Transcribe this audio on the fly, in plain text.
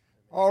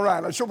All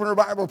right, let's open our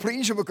Bible,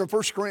 please. The book of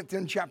 1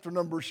 Corinthians, chapter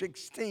number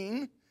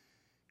 16.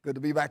 Good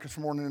to be back this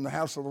morning in the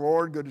house of the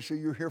Lord. Good to see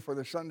you here for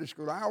the Sunday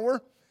school hour.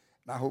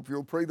 And I hope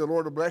you'll pray the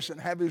Lord to bless and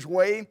have His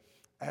way,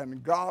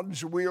 and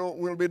God's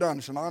will be done.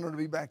 It's an honor to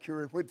be back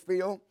here at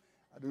Whitfield.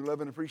 I do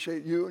love and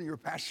appreciate you and your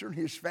pastor and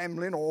his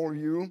family and all of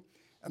you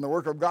and the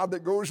work of God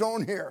that goes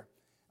on here.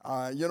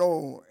 I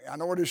know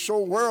it is so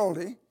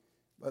worldly,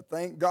 but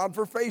thank God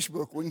for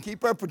Facebook. We can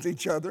keep up with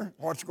each other,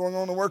 what's going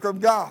on in the work of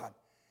God.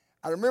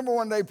 I remember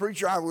one day,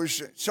 preacher,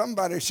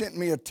 somebody sent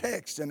me a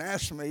text and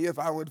asked me if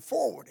I would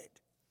forward it.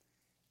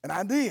 And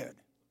I did.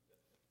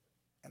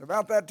 And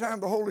about that time,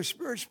 the Holy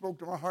Spirit spoke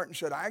to my heart and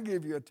said, I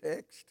give you a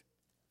text.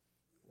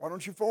 Why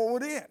don't you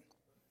forward it?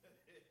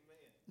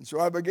 And so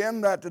I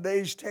began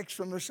today's text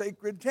from the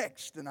sacred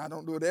text. And I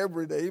don't do it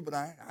every day, but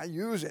I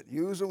use it.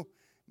 Use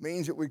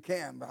means that we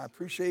can. But I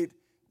appreciate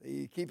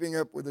the keeping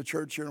up with the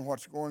church here and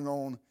what's going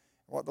on,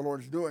 what the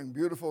Lord's doing.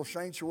 Beautiful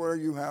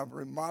sanctuary you have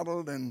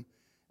remodeled, and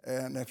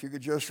if you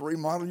could just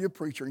remodel your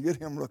preacher and get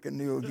him looking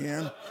new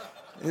again,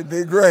 it'd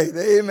be great.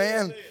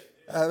 Amen.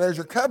 There's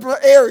a couple of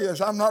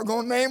areas, I'm not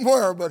going to name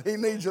where, but he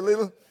needs a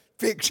little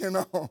fixing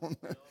on.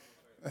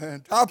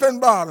 Top and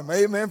bottom,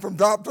 amen, from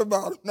top to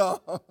bottom. No,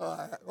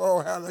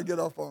 how did I get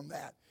off on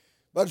that?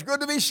 But it's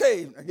good to be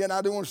saved. Again,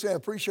 I do want to say I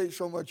appreciate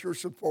so much your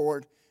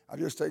support. I'll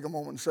just take a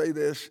moment and say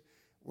this.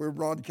 We're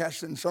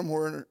broadcasting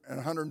somewhere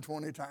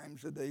 120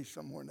 times a day,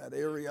 somewhere in that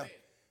area.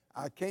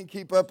 I can't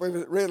keep up with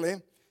it really.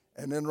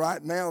 And then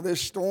right now,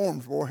 this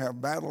storms, boy,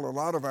 have battled a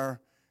lot of our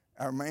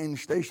main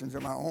stations.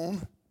 Am I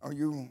on?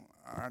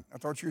 I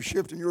thought you were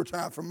shifting your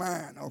time from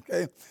mine,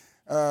 okay?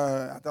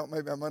 I thought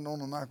maybe I wasn't on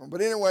the microphone.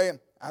 But anyway,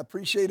 I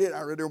appreciate it.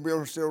 Our radio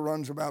bill still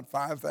runs about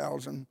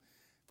 $5,000,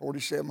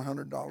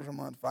 $4,700 a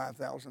month,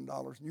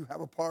 $5,000. And you have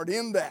a part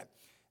in that.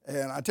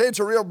 And I tell you, it's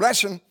a real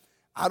blessing.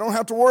 I don't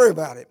have to worry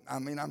about it. I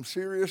mean, I'm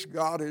serious.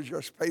 God has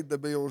just paid the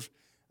bills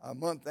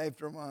month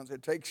after month.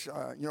 It takes,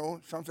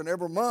 something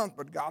every month,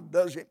 but God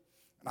does it.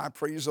 And I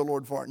praise the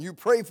Lord for it. And you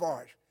pray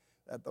for us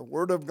that the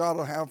Word of God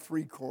will have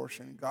free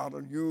course and God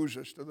will use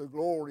us to the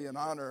glory and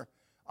honor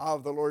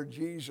of the Lord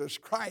Jesus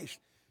Christ.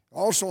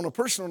 Also, on a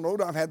personal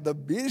note, I've had the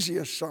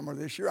busiest summer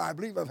this year I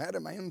believe I've had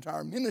in my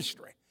entire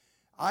ministry.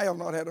 I have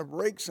not had a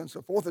break since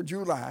the 4th of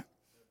July.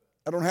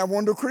 I don't have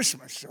one till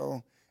Christmas.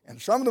 So,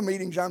 and some of the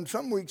meetings,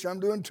 some weeks I'm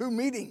doing 2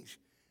 meetings.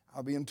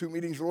 I'll be in 2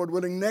 meetings, Lord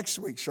willing, next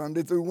week,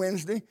 Sunday through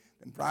Wednesday,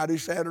 then Friday,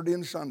 Saturday,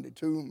 and Sunday.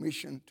 2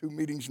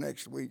 meetings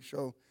next week.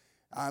 So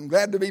I'm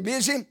glad to be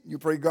busy. You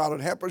pray God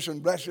would help us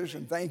and bless us,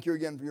 and thank you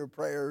again for your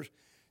prayers,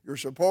 your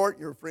support,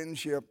 your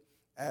friendship,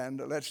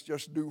 and let's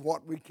just do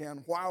what we can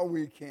while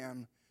we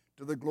can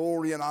to the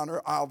glory and honor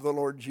of the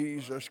Lord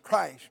Jesus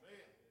Christ.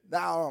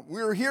 Now,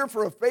 we're here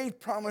for a Faith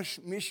Promise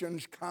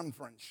Missions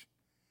Conference,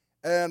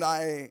 and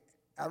I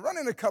run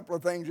into a couple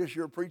of things this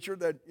year, preacher,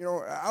 that,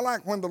 I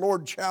like when the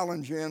Lord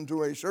challenges you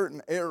into a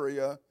certain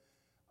area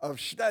of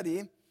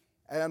study,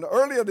 and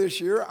earlier this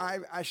year,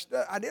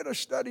 I did a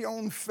study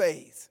on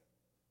faith.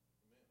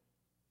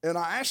 And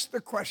I asked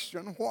the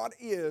question, what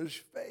is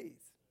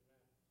faith?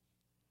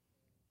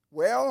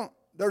 Well,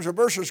 there's a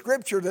verse of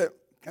Scripture that,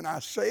 can I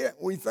say it,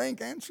 we think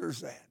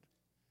answers that.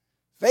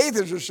 Faith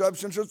is the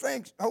substance of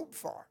things hoped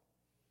for,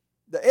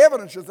 the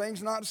evidence of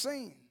things not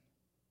seen.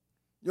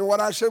 You know what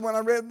I said when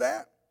I read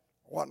that?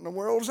 What in the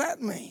world does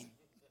that mean?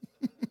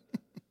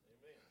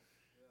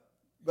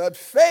 But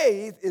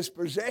faith is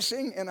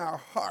possessing in our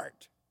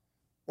heart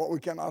what we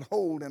cannot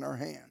hold in our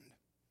hand.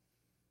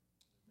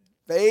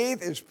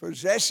 Faith is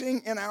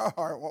possessing in our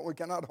heart what we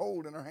cannot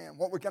hold in our hand,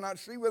 what we cannot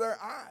see with our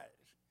eyes.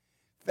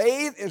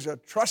 Faith is a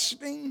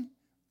trusting,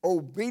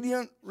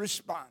 obedient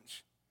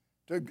response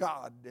to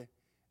God.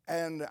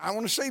 And I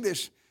want to say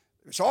this.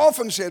 It's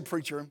often said,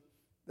 preacher,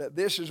 that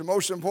this is the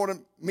most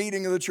important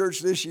meeting of the church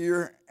this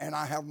year, and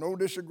I have no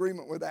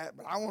disagreement with that,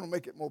 but I want to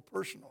make it more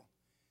personal.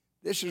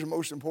 This is the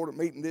most important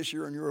meeting this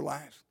year in your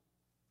life.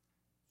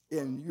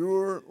 In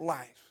your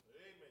life.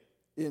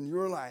 In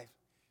your life.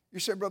 You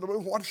said, Brother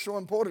Ballew, what's so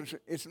important?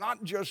 It's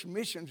not just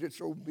missions,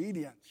 it's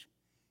obedience.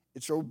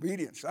 It's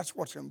obedience. That's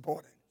what's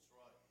important.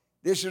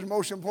 This is the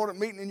most important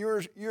meeting in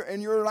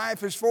your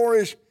life as far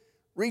as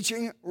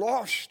reaching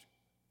lost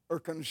or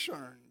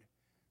concerned.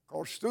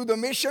 Because through the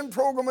mission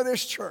program of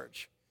this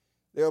church,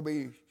 there'll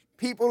be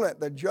people at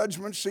the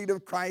judgment seat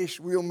of Christ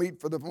we'll meet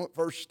for the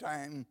first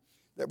time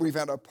that we've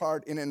had a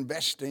part in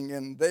investing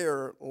in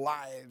their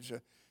lives.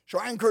 So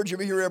I encourage you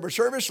to be here every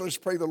service. Let's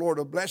pray the Lord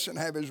to bless and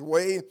have His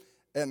way,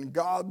 and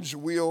God's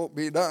will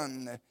be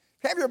done.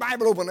 Have your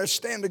Bible open. Let's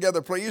stand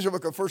together, please. The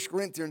book of 1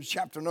 Corinthians,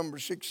 chapter number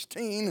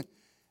 16.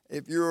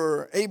 If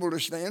you're able to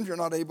stand, if you're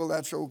not able,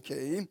 that's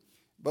okay.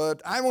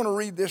 But I want to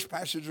read this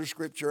passage of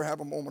Scripture, have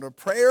a moment of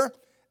prayer,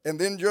 and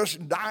then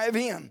just dive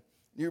in.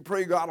 You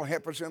pray God will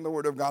help us in the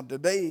Word of God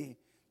today.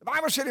 The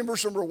Bible said in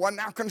verse number 1,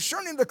 Now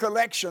concerning the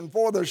collection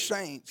for the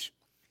saints,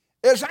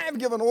 as I have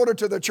given order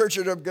to the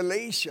churches of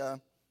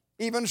Galatia,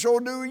 even so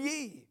do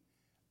ye.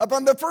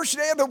 Upon the first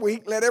day of the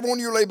week, let everyone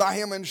you lay by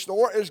him in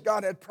store, as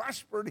God had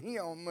prospered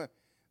him,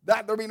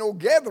 that there be no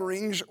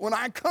gatherings when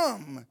I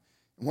come.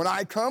 When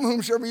I come,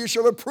 whomsoever you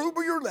shall approve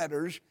of your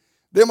letters,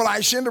 then will I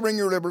send to bring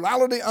your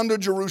liberality unto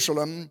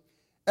Jerusalem.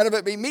 And if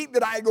it be meet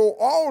that I go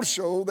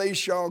also, they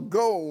shall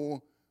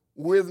go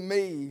with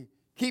me.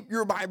 Keep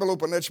your Bible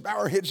open. Let's bow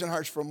our heads and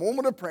hearts for a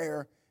moment of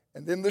prayer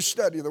and then the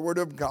study of the Word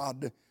of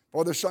God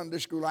for the Sunday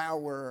school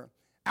hour.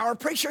 Our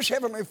precious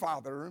Heavenly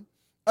Father,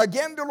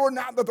 again, dear Lord,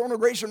 now at the throne of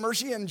grace and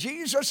mercy, in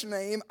Jesus'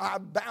 name, I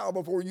bow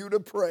before you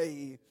to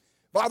pray.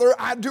 Father,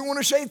 I do want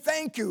to say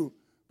thank you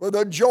for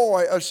the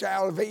joy of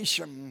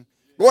salvation.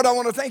 Lord, I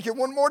want to thank you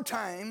one more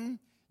time.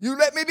 You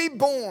let me be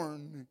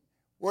born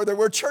where there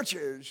were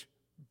churches,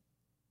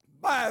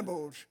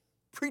 Bibles,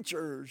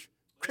 preachers,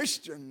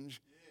 Christians.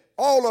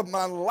 All of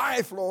my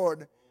life,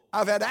 Lord,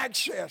 I've had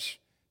access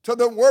to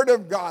the Word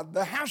of God,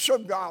 the house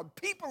of God,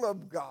 people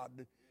of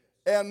God,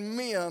 and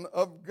men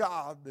of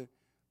God.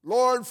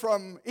 Lord,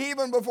 from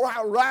even before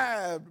I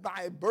arrived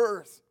by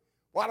birth,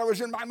 while I was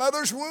in my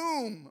mother's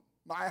womb,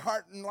 my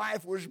heart and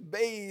life was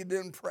bathed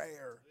in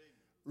prayer.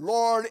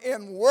 Lord,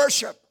 in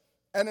worship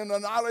and in the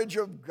knowledge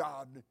of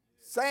God.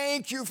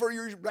 Thank you for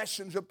your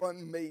blessings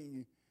upon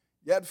me.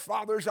 Yet,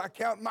 fathers, I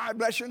count my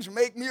blessings.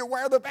 Make me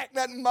aware of the fact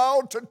that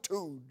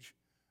multitudes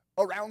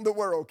around the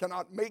world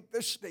cannot make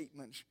the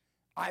statements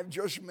I've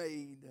just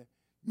made.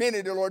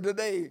 Many, dear Lord,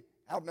 today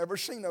have never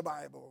seen a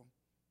Bible.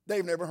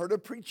 They've never heard a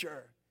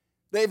preacher.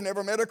 They've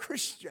never met a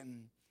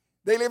Christian.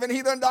 They live in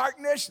heathen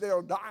darkness.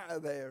 They'll die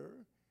there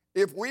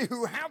if we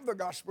who have the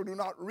gospel do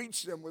not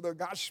reach them with the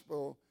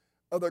gospel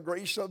of the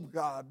grace of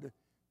God.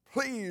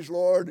 Please,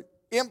 Lord,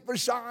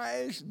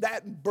 emphasize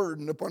that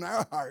burden upon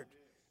our heart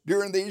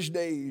during these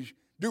days.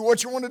 Do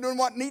what you want to do and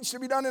what needs to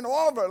be done in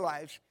all of our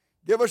lives.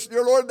 Give us,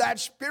 dear Lord, that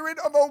spirit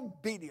of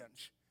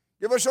obedience.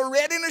 Give us a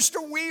readiness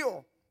to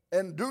will.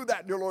 And do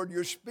that, dear Lord,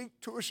 you speak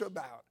to us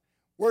about.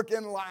 Work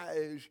in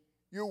lives.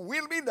 Your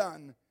will be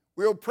done.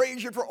 We'll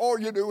praise you for all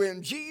you do.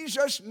 In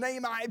Jesus'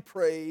 name I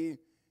pray.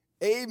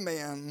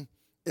 Amen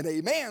and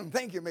amen.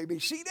 Thank you. You may be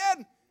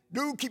seated.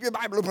 Do keep your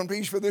Bible open,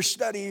 please, for the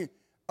study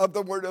of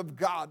the Word of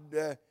God.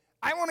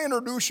 I want to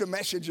introduce a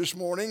message this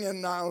morning,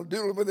 and I'll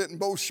deal with it in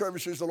both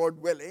services, the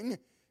Lord willing,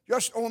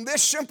 just on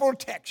this simple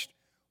text,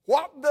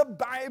 what the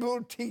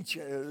Bible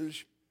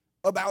teaches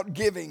about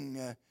giving.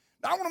 Now,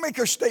 I want to make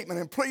a statement,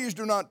 and please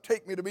do not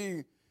take me to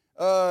be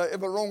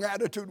of a wrong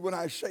attitude when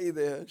I say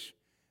this.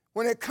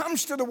 When it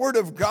comes to the Word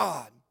of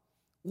God,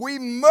 we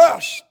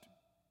must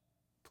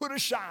put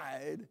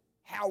aside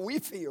how we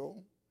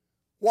feel,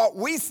 what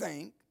we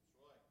think,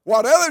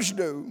 what others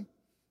do,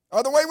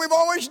 or the way we've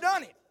always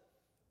done it.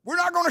 We're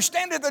not going to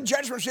stand at the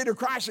judgment seat of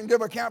Christ and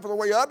give account for the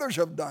way others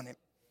have done it.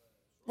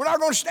 We're not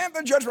going to stand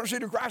at the judgment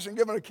seat of Christ and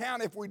give an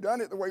account if we've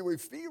done it the way we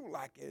feel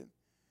like it.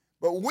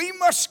 But we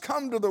must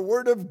come to the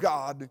Word of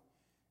God.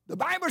 The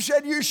Bible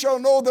said, you shall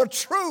know the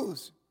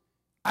truth,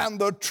 and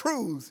the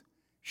truth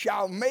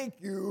shall make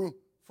you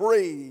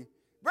free.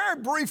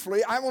 Very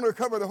briefly, I want to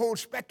cover the whole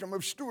spectrum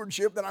of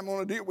stewardship, that I'm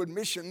going to deal with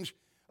missions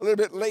a little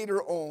bit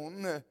later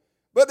on.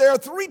 But there are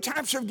three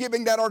types of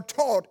giving that are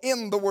taught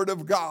in the Word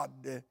of God.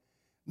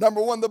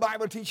 Number one, the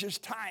Bible teaches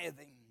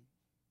tithing.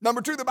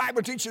 Number two, the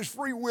Bible teaches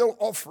free will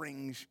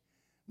offerings.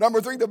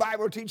 Number three, the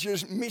Bible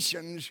teaches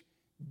missions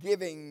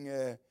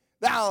giving.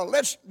 Now,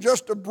 let's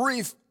just a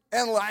brief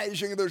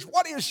analyzing of this.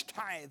 What is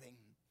tithing?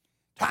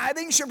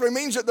 Tithing simply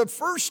means that the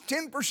first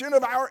 10%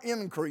 of our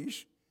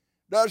increase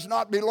does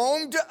not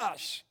belong to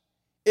us.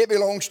 It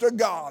belongs to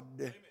God.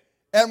 Amen.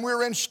 And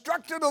we're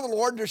instructed of the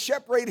Lord to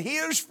separate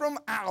His from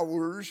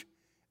ours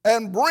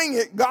and bring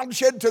it, God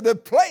said, to the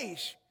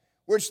place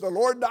which the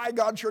Lord thy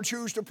God shall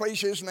choose to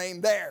place His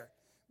name there.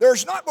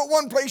 There's not but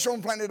one place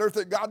on planet Earth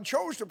that God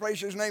chose to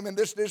place His name in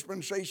this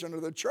dispensation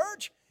of the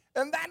church,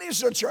 and that is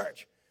the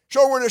church.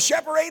 So we're to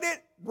separate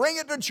it, bring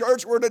it to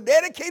church, we're to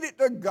dedicate it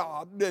to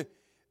God,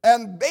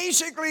 and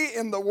basically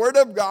in the Word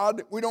of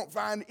God, we don't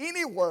find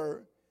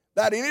anywhere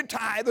that any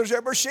tithe has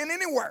ever sinned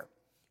anywhere.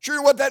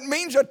 Sure, what that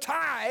means, a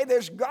tithe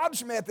is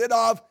God's method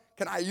of,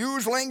 can I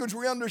use language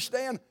we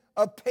understand,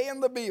 of paying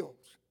the bills.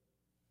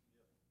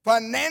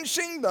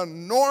 Financing the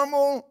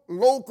normal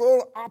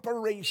local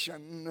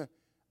operation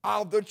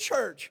of the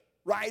church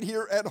right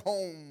here at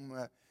home.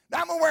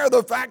 Now, I'm aware of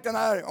the fact, and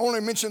I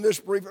only mention this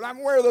briefly, I'm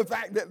aware of the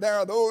fact that there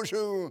are those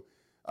who,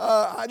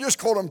 I just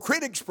call them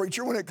critics,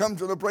 preacher, when it comes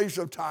to the place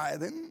of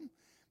tithing.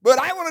 But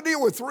I want to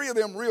deal with three of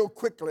them real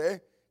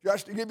quickly,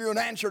 just to give you an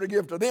answer to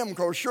give to them,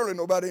 because surely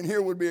nobody in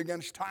here would be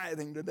against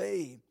tithing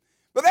today.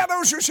 But there are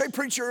those who say,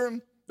 preacher,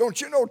 don't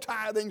you know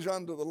tithing's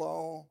under the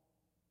law?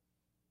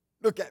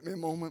 Look at me a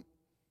moment.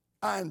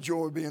 I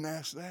enjoy being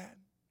asked that.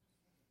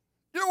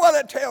 You know what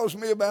that tells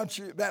me about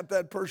you, about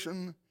that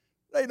person?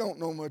 They don't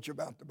know much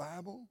about the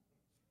Bible.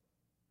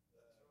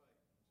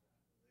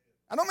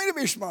 I don't mean to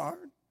be smart.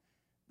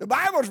 The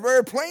Bible's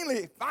very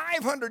plainly,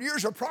 500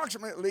 years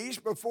approximately at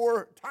least,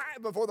 before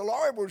the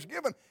law was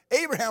given,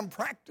 Abraham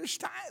practiced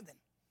tithing.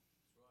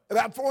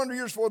 About 400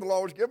 years before the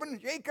law was given,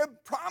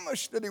 Jacob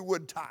promised that he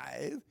would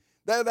tithe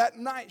there that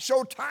night.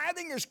 So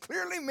tithing is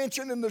clearly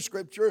mentioned in the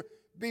Scripture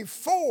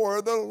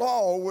before the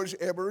law was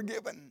ever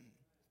given.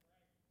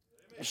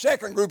 The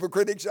second group of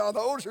critics are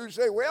those who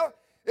say, well,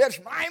 It's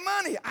my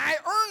money. I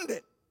earned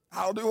it.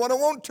 I'll do what I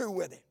want to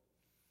with it.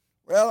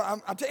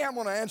 Well, I'll tell you, I'm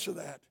going to answer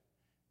that.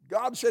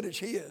 God said it's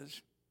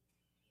his.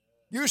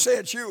 You say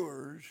it's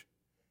yours.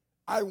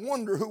 I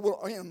wonder who will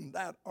win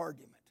that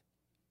argument.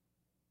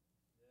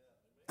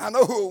 I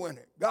know who will win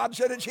it. God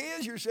said it's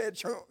his. You say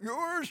it's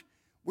yours.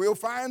 We'll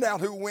find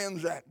out who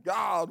wins that.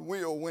 God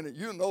will win it.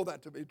 You know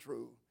that to be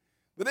true.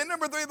 But then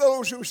number three,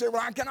 those who say,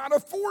 well, I cannot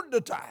afford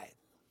to tithe.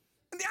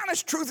 And the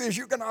honest truth is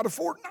you cannot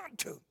afford not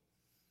to.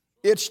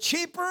 It's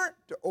cheaper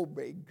to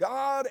obey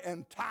God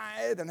and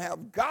tithe and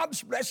have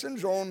God's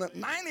blessings on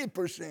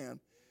 90%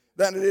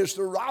 than it is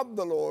to rob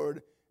the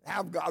Lord and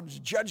have God's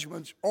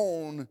judgments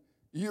on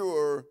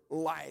your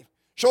life.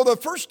 So the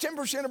first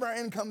 10% of our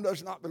income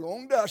does not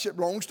belong to us. It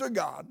belongs to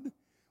God.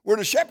 We're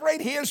to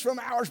separate his from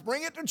ours,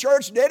 bring it to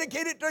church,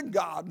 dedicate it to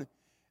God,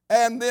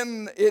 and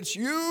then it's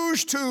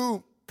used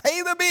to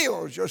pay the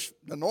bills, just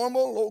the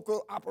normal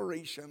local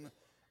operation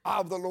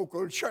of the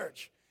local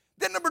church.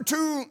 Then number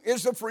two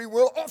is the free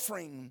will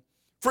offering.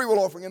 Free will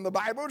offering in the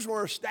Bibles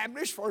were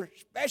established for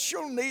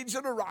special needs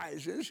that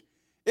arises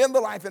in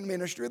the life and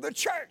ministry of the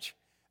church.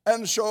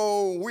 And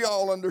so we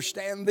all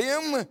understand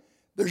them.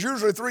 There's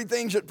usually three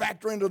things that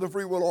factor into the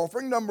free will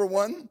offering. Number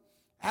one,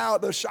 how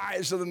the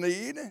size of the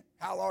need,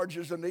 how large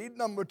is the need.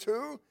 Number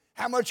two,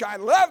 how much I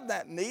love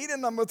that need.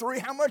 And number three,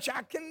 how much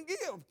I can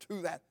give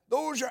to that.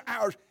 Those are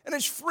ours. And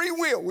it's free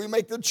will. We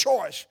make the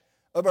choice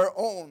of our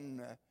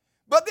own.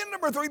 But then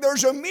number three,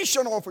 there's a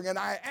mission offering. And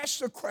I ask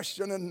the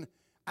question, and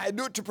I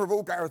do it to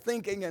provoke our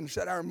thinking and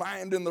set our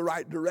mind in the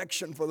right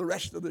direction for the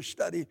rest of the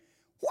study.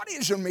 What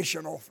is a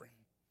mission offering?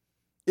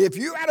 If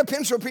you had a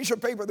pencil, piece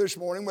of paper this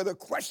morning with a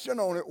question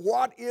on it,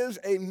 what is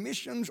a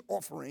missions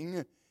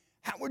offering?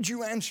 How would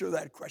you answer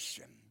that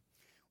question?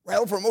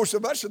 Well, for most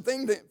of us,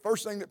 the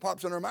first thing that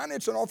pops in our mind,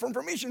 it's an offering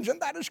for missions, and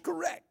that is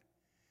correct.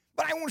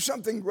 But I want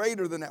something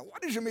greater than that.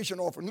 What is a mission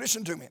offering?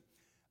 Listen to me.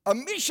 A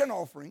mission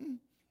offering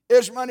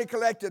is money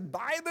collected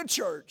by the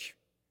church,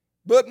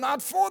 but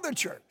not for the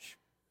church.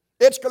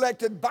 It's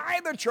collected by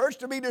the church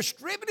to be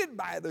distributed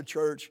by the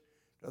church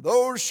to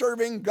those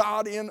serving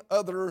God in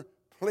other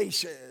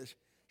places.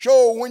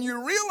 So when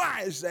you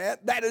realize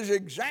that, that is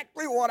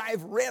exactly what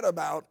I've read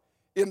about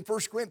in 1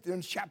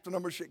 Corinthians chapter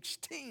number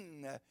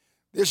 16.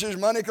 This is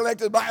money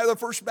collected by the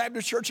First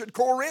Baptist Church at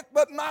Corinth,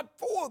 but not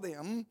for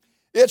them.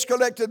 It's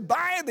collected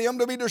by them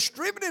to be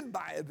distributed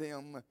by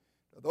them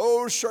to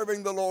those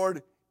serving the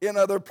Lord in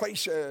other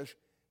places.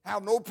 I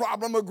have no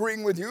problem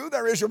agreeing with you.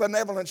 There is a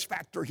benevolence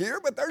factor here,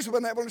 but there's a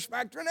benevolence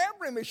factor in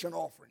every mission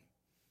offering.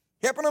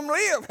 Helping them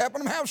live,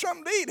 helping them have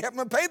something to eat, helping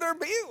them pay their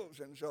bills.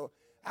 And so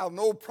I have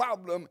no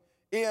problem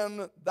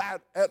in that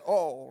at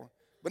all.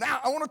 But now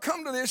I want to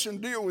come to this and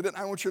deal with it, and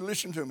I want you to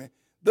listen to me.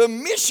 The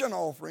mission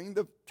offering,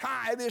 the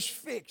tithe is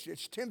fixed.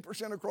 It's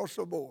 10% across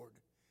the board.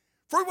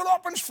 Free will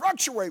offerings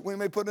fluctuate. We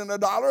may put in $1,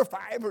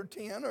 $5, or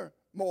 $10 or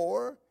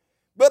more.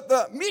 But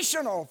the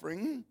mission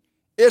offering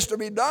is to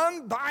be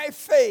done by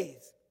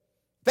faith.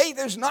 Faith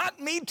is not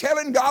me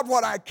telling God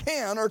what I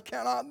can or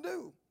cannot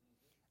do.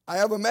 I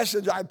have a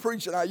message I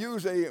preach, and I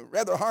use a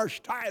rather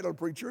harsh title,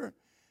 preacher.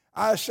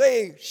 I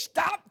say,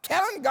 stop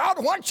telling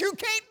God what you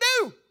can't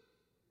do.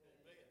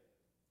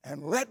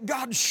 And let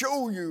God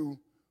show you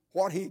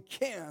what he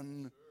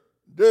can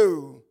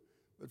do.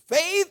 But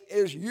faith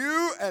is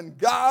you and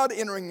God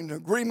entering into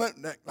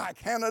agreement like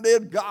Hannah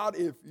did. God,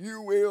 if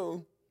you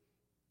will,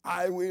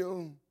 I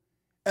will.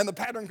 And the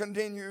pattern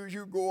continues.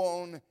 You go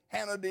on.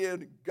 Hannah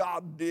did.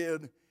 God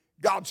did.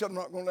 God said, I'm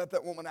not going to let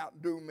that woman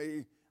outdo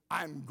me.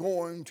 I'm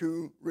going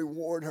to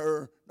reward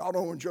her, not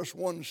only just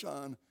one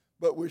son,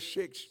 but with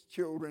 6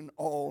 children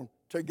all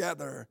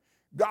together.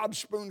 God's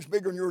spoon's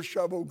bigger than your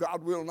shovel.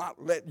 God will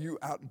not let you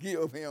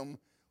outgive him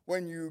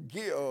when you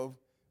give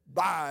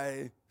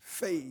by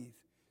faith.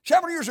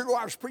 Several years ago,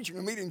 I was preaching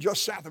a meeting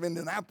just south of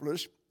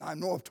Indianapolis. I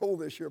know I've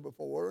told this here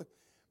before.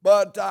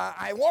 But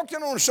I walked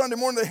in on a Sunday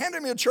morning. They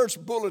handed me a church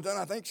bulletin.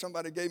 I think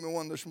somebody gave me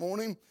one this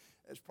morning.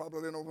 It's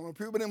probably in over on the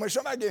pew. But anyway,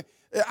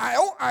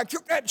 I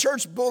took that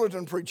church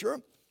bulletin,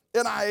 preacher,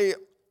 and I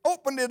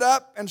opened it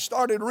up and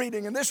started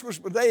reading. And this was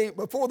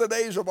before the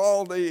days of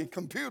all the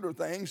computer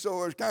things.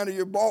 So it's kind of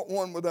you bought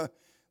one with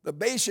the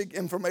basic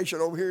information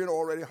over here,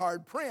 already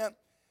hard print.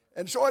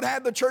 And so it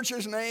had the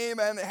church's name,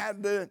 and it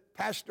had the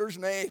pastor's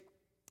name,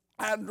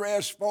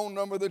 address, phone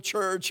number of the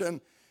church,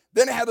 and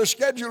then it had the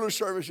schedule of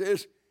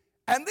services.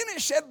 And then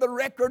it said the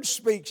record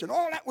speaks. And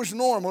all that was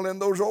normal in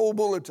those old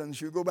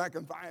bulletins. You go back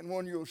and find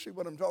one, you'll see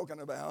what I'm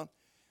talking about.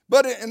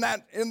 But in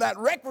that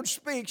record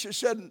speaks, it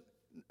said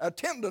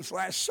attendance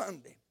last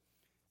Sunday.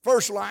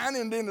 First line,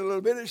 and then a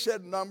little bit, it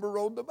said number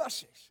rode the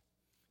buses.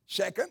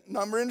 Second,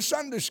 number in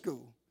Sunday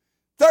school.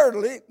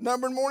 Thirdly,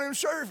 number in morning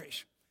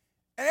service.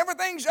 And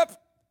everything's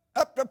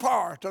up to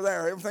par to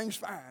there. Everything's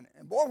fine.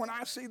 And boy, when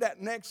I see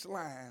that next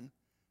line,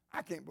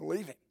 I can't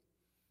believe it.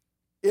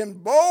 In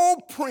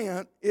bold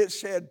print, it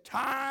said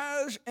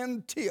tithes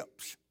and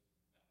tips.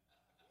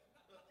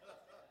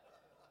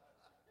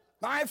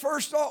 My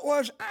first thought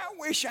was, I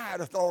wish I'd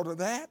have thought of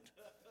that.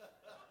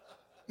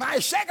 My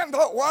second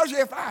thought was,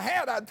 if I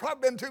had, I'd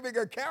probably been too big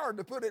a coward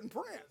to put it in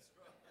print.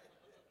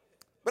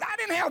 But I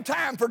didn't have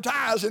time for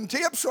tithes and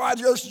tips, so I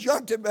just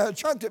chunked it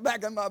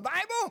back in my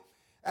Bible,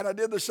 and I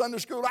did the Sunday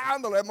school hour,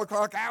 the 11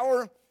 o'clock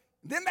hour.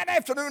 Then that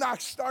afternoon, I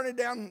started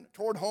down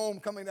toward home,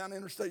 coming down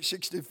Interstate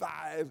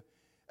 65.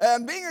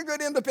 And being a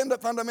good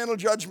independent, fundamental,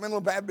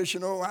 judgmental Baptist,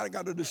 I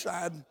got to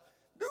decide,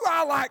 do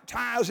I like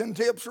tithes and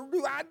tips or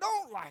do I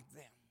don't like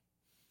them?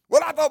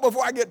 Well, I thought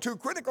before I get too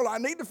critical, I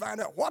need to find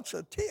out what's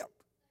a tip.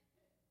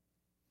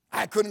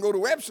 I couldn't go to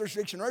Webster's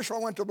dictionary, so I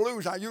went to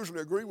Blue's. I usually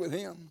agree with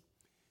him.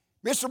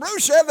 Mr. Blue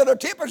said that a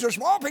tip is a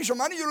small piece of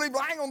money you leave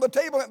lying on the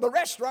table at the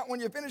restaurant when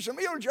you finish a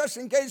meal just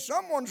in case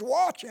someone's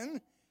watching.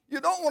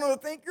 You don't want them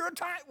to think you're a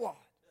tightwad.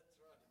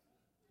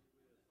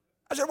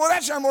 I said, well,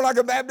 that sounds more like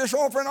a Baptist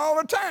offering all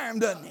the time,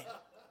 doesn't it?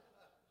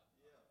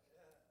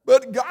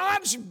 But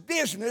God's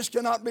business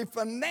cannot be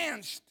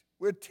financed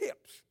with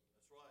tips.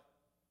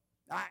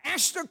 I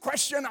asked a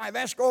question I've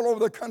asked all over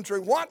the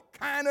country. What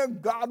kind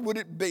of God would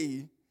it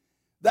be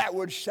that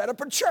would set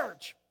up a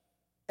church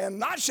and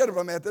not set up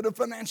a method of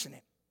financing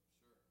it?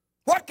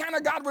 What kind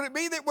of God would it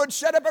be that would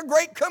set up a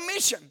great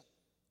commission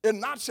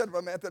and not set up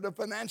a method of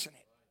financing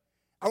it?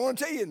 I want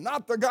to tell you,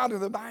 not the God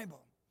of the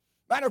Bible.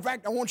 Matter of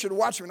fact, I want you to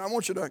watch me, and I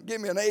want you to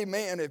give me an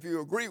amen if you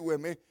agree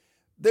with me.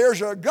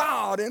 There's a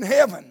God in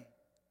heaven.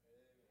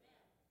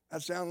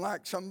 That sounds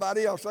like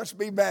somebody else. Let's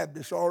be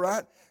Baptists, all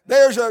right?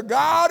 There's a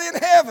God in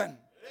heaven. Amen.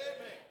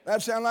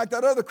 That sounds like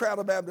that other crowd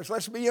of Baptists.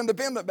 Let's be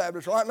independent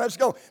Baptists, all right? Let's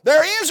go.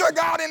 There is a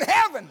God in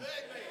heaven. Amen.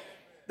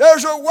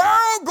 There's a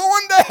world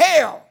going to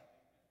hell.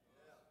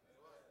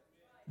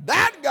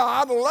 That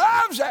God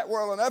loves that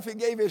world enough, He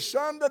gave His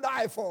Son to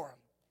die for him.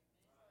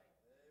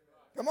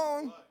 Come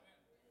on.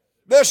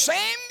 The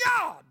same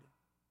God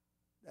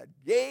that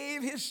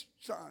gave His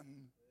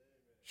Son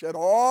said,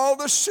 all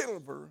the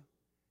silver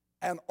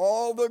and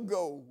all the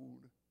gold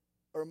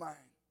are mine.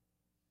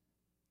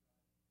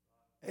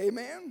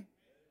 Amen?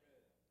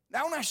 Now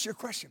I want to ask you a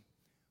question.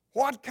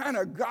 What kind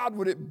of God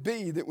would it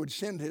be that would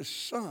send His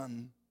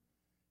Son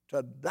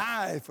to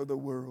die for the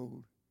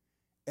world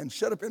and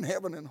set up in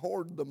heaven and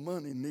hoard the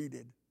money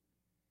needed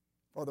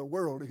for the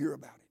world to hear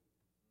about it?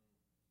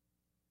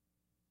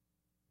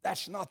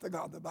 That's not the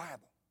God of the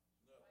Bible.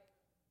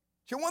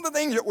 See, one of the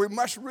things that we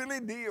must really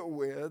deal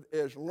with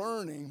is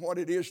learning what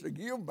it is to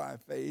give by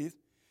faith.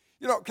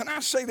 Can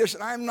I say this?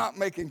 And I'm not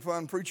making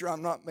fun, preacher.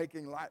 I'm not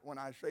making light when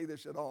I say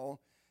this at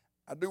all.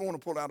 I do want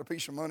to pull out a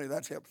piece of money.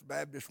 That helps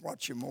Baptists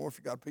watch you more if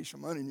you got a piece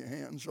of money in your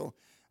hand. So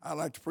I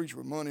like to preach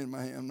with money in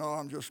my hand. No,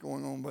 I'm just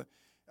going on. But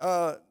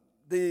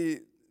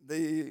the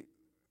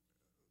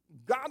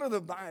God of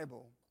the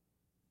Bible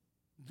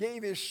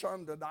gave His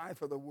Son to die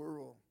for the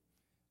world.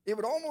 It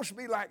would almost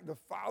be like the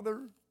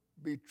Father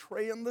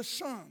betraying the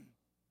Son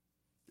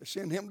to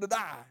send Him to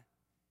die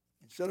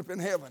and set up in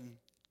heaven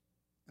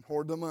and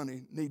hoard the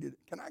money needed.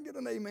 Can I get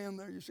an amen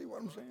there? You see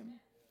what I'm saying?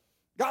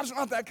 God's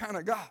not that kind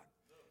of God.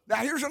 Now,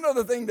 here's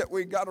another thing that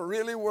we got to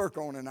really work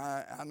on, and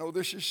I know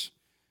this is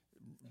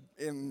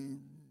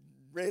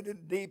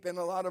embedded deep in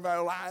a lot of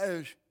our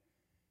lives,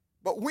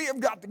 but we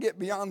have got to get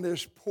beyond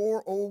this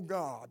poor old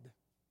God.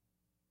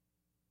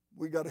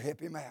 We got to help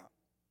Him out.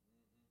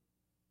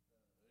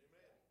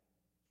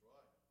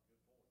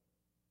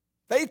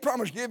 Faith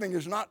promise giving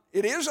is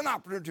an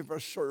opportunity for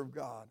us to serve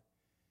God,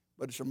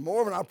 but it's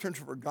more of an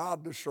opportunity for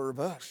God to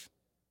serve us.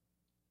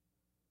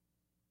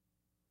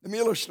 Let me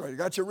illustrate. I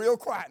got you real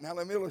quiet now.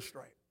 Let me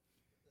illustrate.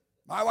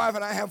 My wife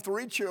and I have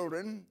 3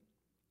 children.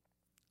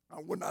 I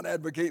would not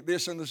advocate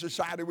this in the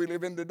society we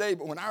live in today,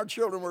 but when our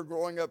children were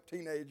growing up,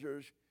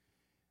 teenagers,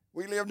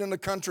 we lived in the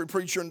country,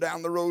 preacher, and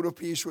down the road a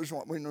piece was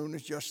what we knew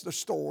as just the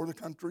store, the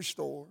country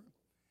store.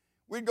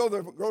 We'd go to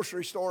the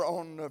grocery store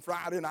on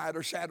Friday night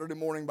or Saturday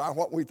morning, buy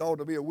what we thought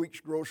to be a week's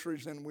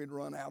groceries, and we'd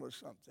run out of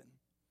something.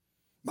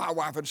 My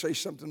wife would say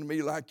something to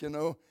me like,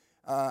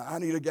 I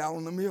need a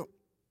gallon of milk.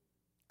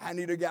 I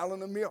need a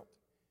gallon of milk.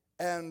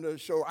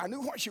 And so I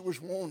knew what she was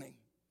wanting.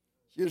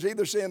 She was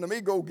either saying to me,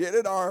 go get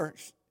it, or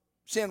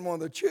send one of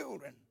the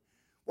children.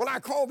 Well, I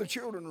called the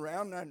children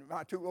around, and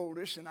my 2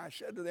 oldest, and I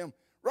said to them,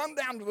 run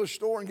down to the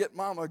store and get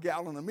Mama a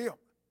gallon of milk.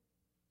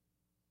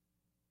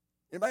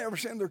 Anybody ever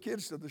send their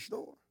kids to the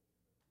store?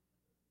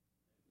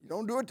 You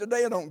don't do it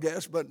today, I don't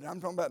guess, but I'm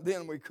talking about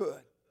then we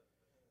could.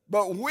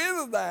 But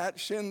with that,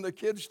 send the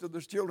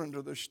children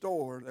to the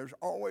store, there's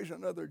always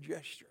another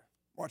gesture.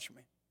 Watch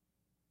me.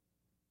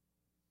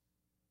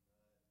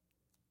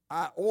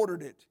 I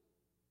ordered it.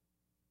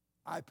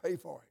 I pay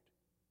for it.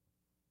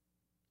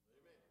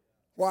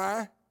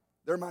 Why?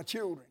 They're my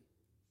children.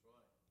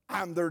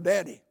 I'm their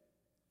daddy.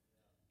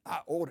 I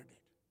ordered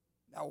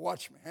it. Now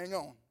watch me. Hang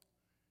on.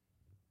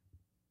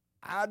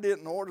 I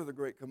didn't order the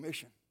Great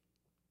Commission.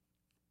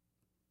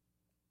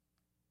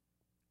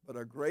 But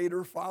a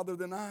greater Father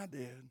than I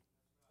did.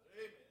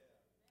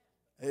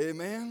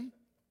 Amen.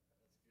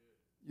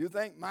 You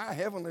think my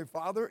Heavenly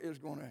Father is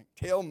going to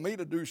tell me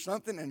to do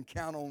something and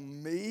count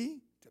on me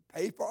to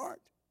pay for it?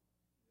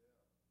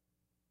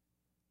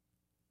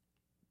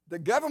 The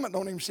government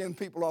don't even send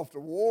people off to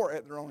war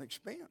at their own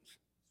expense.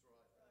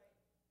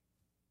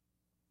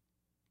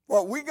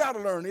 What we got to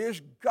learn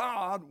is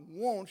God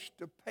wants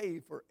to pay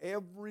for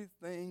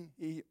everything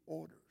he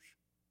orders.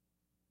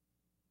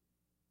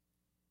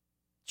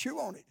 Chew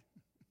on it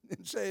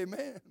and say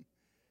amen.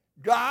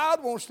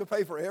 God wants to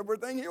pay for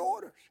everything he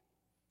orders.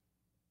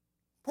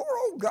 Poor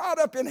old God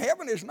up in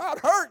heaven is not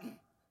hurting.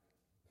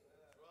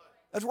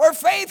 That's where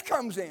faith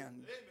comes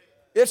in.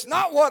 It's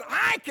not what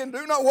I can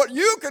do, not what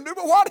you can do,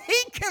 but what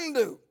he can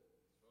do.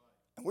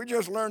 And we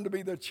just learn to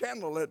be the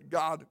channel that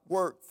God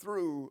work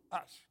through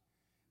us.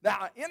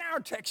 Now, in our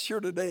text here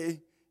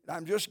today,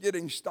 I'm just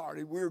getting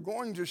started, we're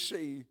going to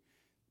see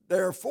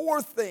there are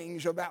 4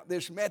 things about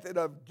this method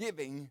of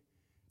giving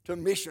to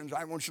missions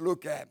I want you to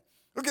look at.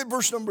 Look at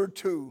verse number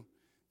 2.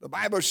 The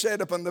Bible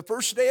said, upon the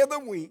first day of the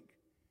week,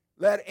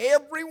 let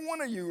every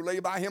one of you lay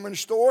by him in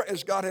store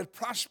as God hath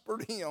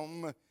prospered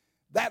him,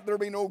 that there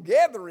be no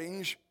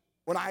gatherings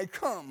when I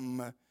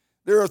come.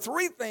 There are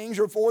 3 things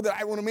or 4 that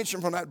I want to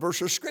mention from that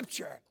verse of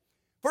Scripture.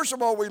 First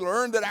of all, we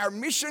learned that our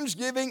missions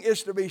giving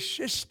is to be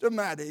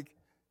systematic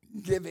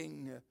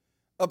giving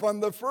upon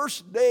the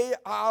first day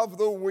of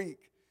the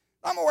week.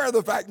 I'm aware of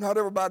the fact not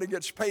everybody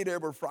gets paid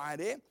every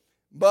Friday,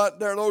 but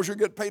there are those who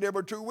get paid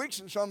every 2 weeks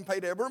and some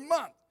paid every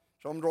month.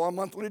 Some draw a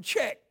monthly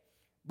check.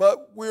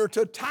 But we're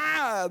to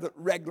tithe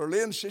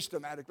regularly and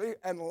systematically,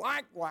 and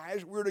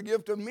likewise we're to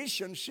give to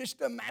missions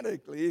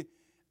systematically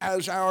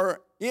as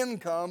our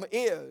income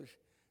is.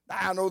 Now,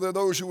 I know there are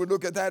those who would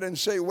look at that and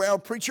say, well,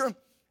 preacher,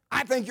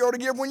 I think you ought to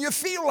give when you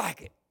feel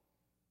like it.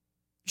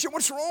 You say,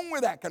 what's wrong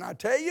with that? Can I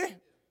tell you?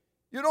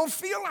 You don't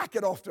feel like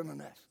it often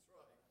enough.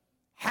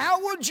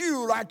 How would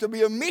you like to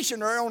be a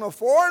missionary on a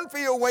foreign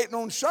field waiting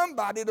on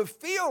somebody to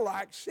feel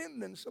like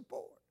sending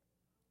support?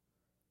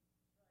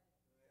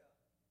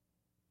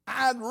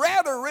 I'd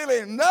rather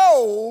really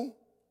know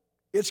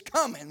it's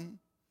coming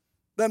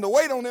than to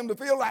wait on them to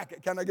feel like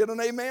it. Can I get an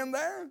amen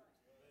there?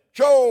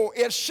 So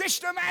it's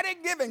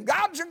systematic giving.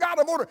 God's a God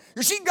of order.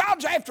 You see,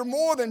 God's after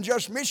more than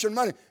just mission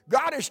money.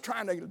 God is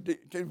trying to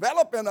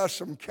develop in us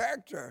some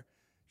character,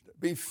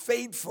 be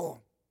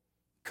faithful,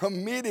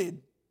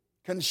 committed,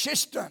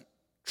 consistent,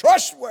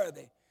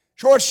 trustworthy.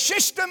 So it's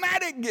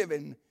systematic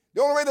giving.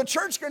 The only way the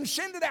church can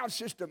send it out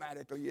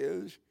systematically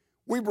is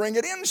we bring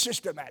it in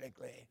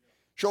systematically.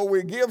 So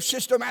we give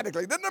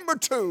systematically. Then number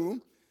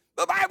 2,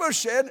 the Bible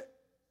said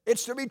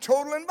it's to be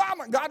total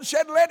involvement. God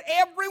said, let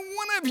every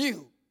one of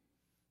you.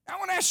 I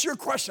want to ask you a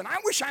question. I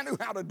wish I knew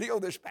how to deal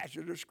with this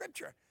passage of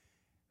Scripture.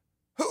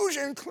 Who's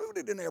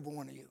included in every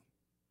one of you?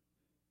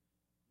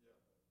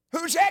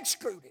 Who's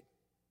excluded?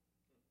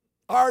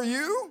 Are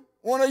you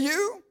one of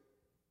you?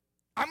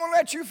 I'm going to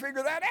let you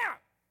figure that out.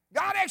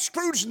 God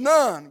excludes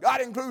none.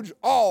 God includes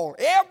all.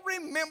 Every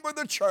member of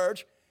the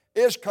church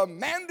is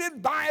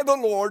commanded by the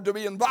Lord to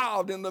be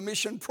involved in the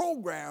mission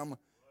program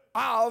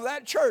of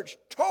that church.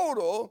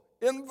 Total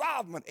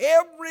involvement.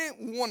 Every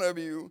one of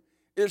you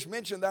is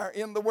mentioned there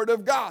in the Word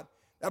of God.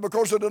 Now,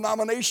 because of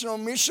denominational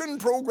mission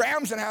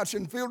programs and how it's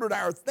infiltrated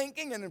our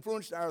thinking and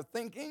influenced our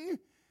thinking,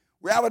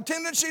 we have a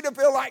tendency to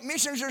feel like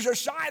missions is a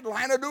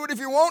sideline. Do it if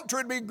you want to.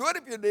 It'd be good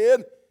if you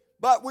did.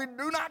 But we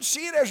do not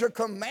see it as a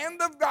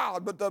command of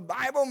God. But the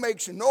Bible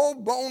makes no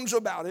bones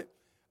about it.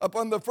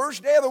 Upon the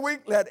first day of the week,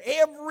 let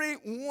every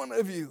one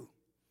of you.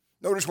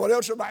 Notice what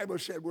else the Bible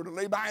said. We're to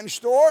lay by in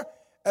store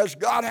as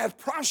God hath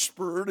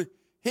prospered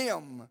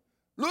him.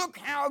 Look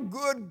how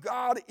good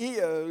God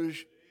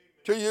is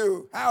to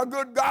you. How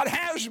good God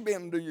has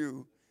been to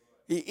you.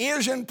 He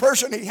is in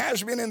person. He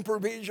has been in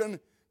provision.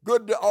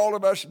 Good to all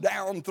of us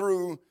down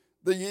through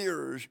the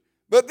years.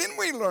 But then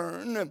we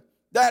learn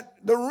that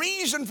the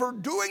reason for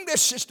doing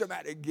this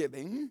systematic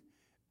giving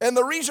and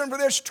the reason for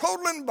this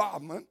total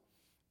involvement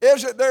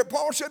is that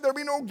Paul said there'll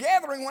be no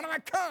gathering when I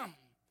come.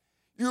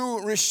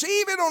 You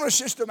receive it on a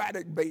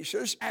systematic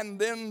basis, and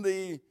then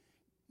the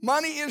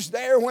money is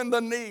there when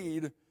the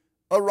need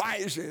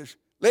arises.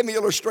 Let me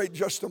illustrate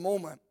just a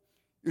moment.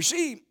 You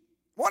see,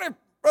 what if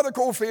Brother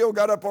Cofield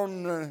got up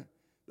on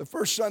the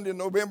first Sunday in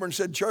November and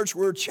said, church,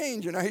 we're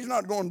changing. Now, he's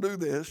not going to do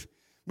this,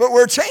 but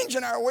we're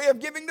changing our way of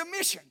giving to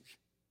missions.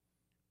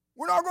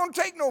 We're not going to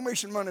take no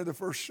mission money the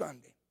first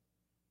Sunday,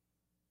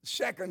 the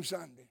second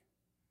Sunday,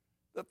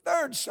 the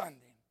third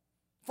Sunday,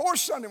 fourth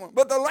Sunday morning.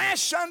 But the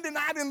last Sunday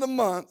night in the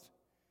month,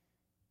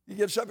 he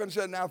gets up and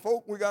said, now,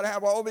 folk, we got to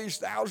have all these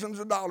thousands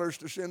of dollars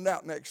to send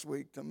out next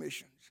week to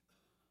missions.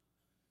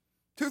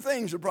 2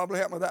 things would probably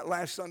happen with that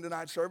last Sunday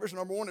night service.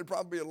 Number 1, it'd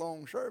probably be a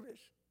long service.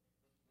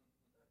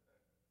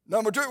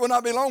 Number 2, it would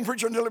not be long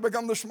preaching until it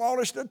become the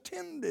smallest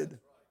attended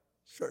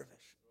service.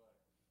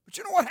 But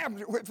you know what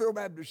happens at Whitfield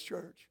Baptist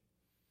Church?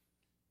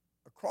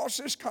 Across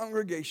this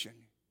congregation,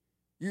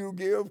 you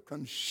give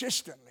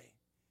consistently.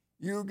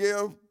 You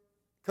give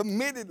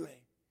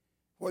committedly.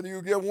 Whether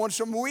you give once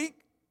a week,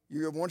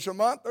 you give once a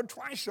month, or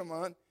twice a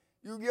month,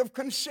 you give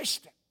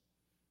consistent.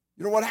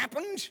 You know what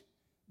happens?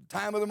 The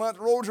time of the month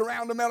rolls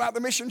around to mail out the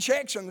mission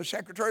checks, and the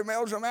secretary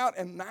mails them out,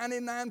 and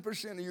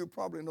 99% of you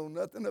probably know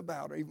nothing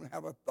about or even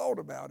have a thought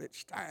about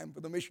it's time for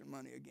the mission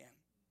money again.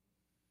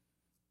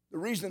 The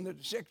reason that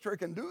the secretary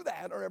can do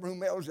that, or everyone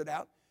who mails it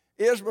out,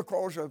 is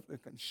because of the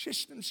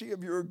consistency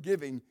of your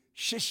giving,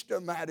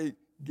 systematic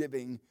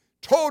giving,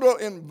 total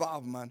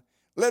involvement.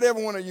 Let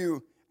every one of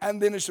you,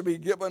 and then it's to be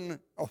given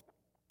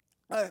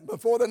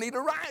before the need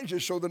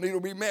arises, so the need will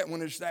be met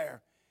when it's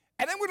there.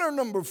 And then we learn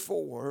number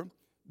 4,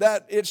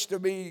 that it's to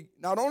be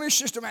not only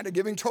systematic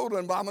giving, total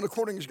involvement,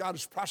 according as God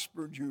has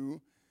prospered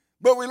you,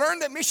 but we learn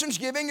that missions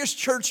giving is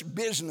church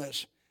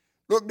business.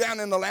 Look down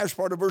in the last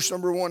part of verse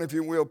number 1, if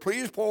you will,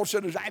 please. Paul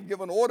said, as I've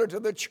given order to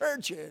the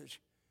churches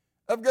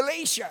of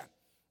Galatia.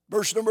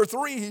 Verse number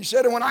 3, he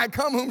said, and when I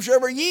come,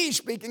 whomsoever ye,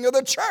 speaking of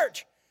the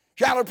church,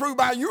 shall approve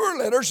by your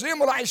letters, then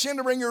will I send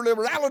to bring your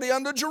liberality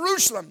unto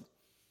Jerusalem.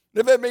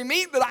 And if it be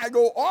meet that I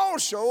go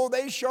also,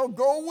 they shall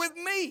go with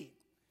me.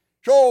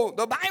 So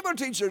the Bible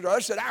teaches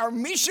us that our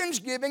missions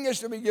giving is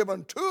to be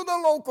given to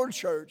the local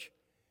church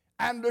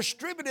and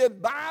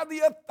distributed by the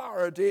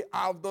authority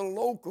of the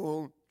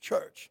local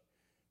church.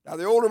 Now,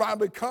 the older I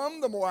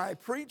become, the more I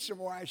preach, the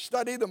more I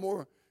study, the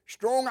more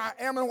strong I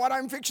am in what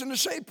I'm fixing to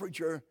say,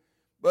 preacher.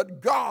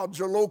 But God's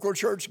a local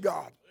church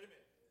God.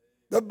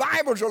 The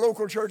Bible's a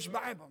local church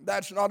Bible.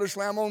 That's not a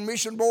slam on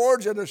mission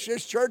boards that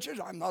assist churches.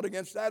 I'm not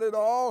against that at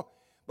all.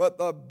 But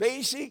the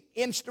basic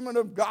instrument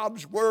of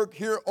God's work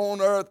here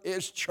on earth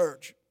is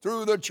church,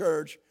 through the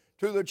church,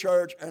 to the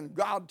church. And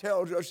God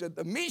tells us that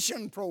the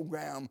mission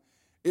program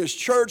is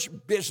church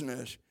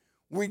business.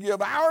 We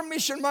give our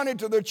mission money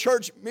to the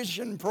church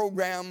mission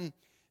program.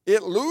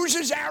 It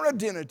loses our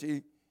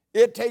identity.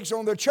 It takes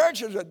on the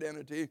church's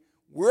identity.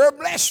 We're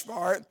blessed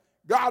for it.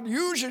 God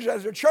uses it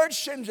as the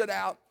church sends it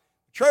out.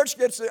 Church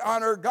gets the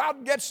honor.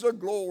 God gets the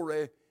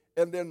glory.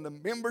 And then the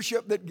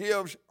membership that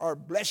gives are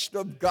blessed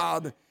of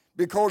God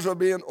because of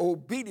being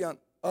obedient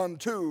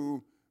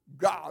unto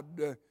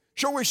God.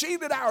 So we see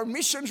that our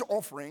missions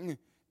offering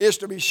is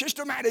to be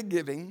systematic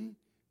giving,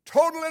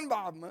 total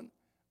involvement,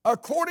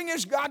 according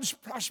as God's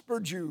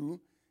prospered you,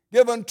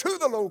 given to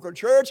the local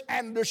church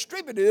and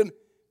distributed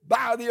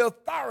by the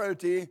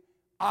authority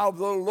of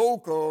the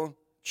local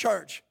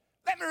church.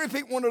 Let me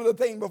repeat one other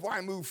thing before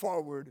I move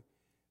forward.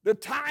 The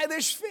tithe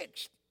is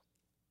fixed.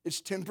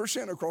 It's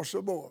 10% across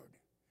the board.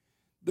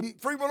 The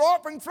free will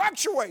offering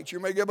fluctuates. You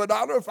may give $1,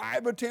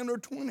 $5, or $10, or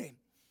 $20.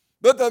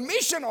 But the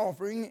mission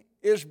offering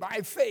is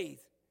by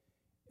faith.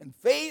 And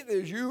faith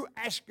is you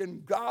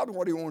asking God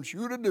what He wants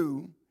you to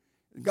do.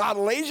 God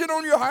lays it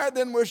on your heart,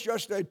 then with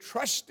just a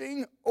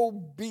trusting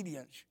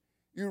obedience,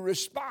 you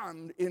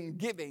respond in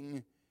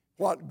giving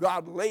what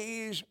God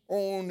lays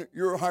on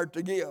your heart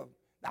to give.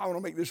 Now I want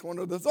to make this one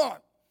other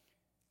thought.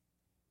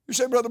 You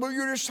say, Brother Boo,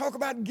 you just talk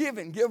about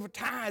giving. Give a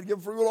tithe, give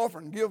a free will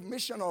offering, give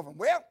mission offering.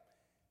 Well,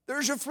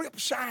 there's a flip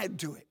side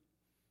to it.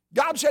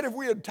 God said if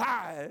we had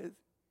tithe,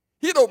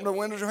 He'd open the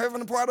windows of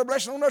heaven and pour out a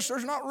blessing on us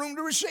there's not room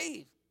to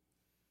receive.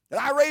 And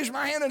I raise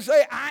my hand and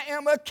say, I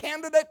am a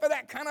candidate for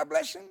that kind of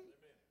blessing.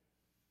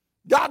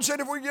 God said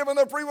if we give in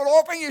the free will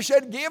offering, He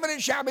said, give and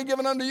it shall be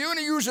given unto you. And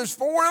He uses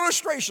 4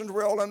 illustrations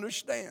we all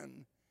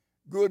understand.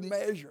 Good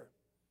measure,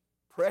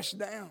 pressed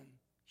down,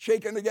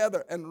 shaken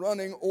together, and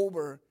running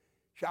over,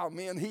 shall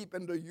men heap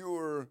into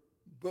your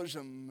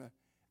bosom.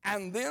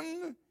 And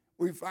then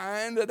we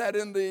find that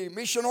in the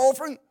mission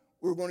offering,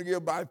 we're going to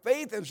give by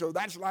faith. And so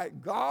that's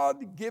like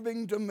God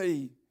giving to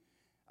me.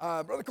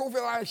 Brother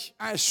Cofield,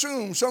 I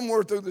assume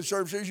somewhere through the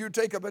services you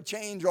take up a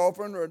change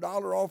offering or a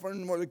dollar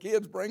offering where the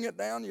kids bring it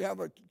down. You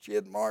have a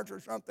kid march or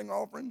something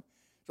offering.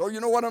 So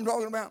you know what I'm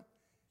talking about?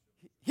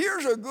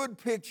 Here's a good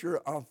picture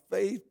of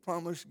faith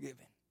promise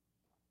giving.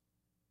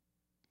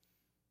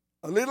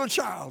 A little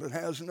child that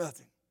has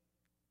nothing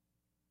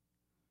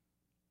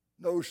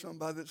knows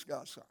somebody that's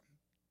got something.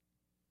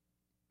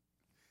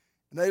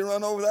 And they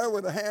run over there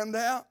with a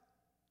handout,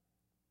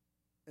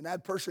 and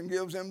that person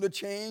gives them the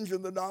change or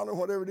the dollar,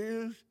 whatever it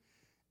is.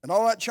 And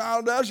all that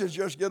child does is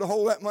just get a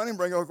hold of that money and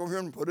bring it over here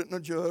and put it in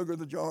the jug or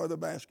the jar or the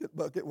basket,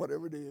 bucket,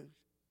 whatever it is.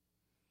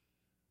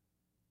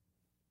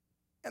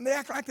 And they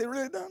act like they've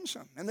really done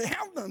something. And they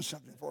have done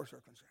something for us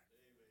are concerned.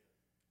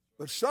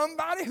 But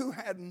somebody who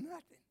had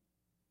nothing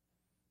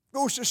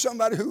goes to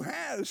somebody who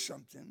has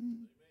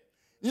something.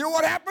 You know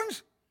what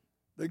happens?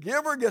 The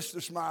giver gets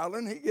to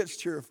smiling. He gets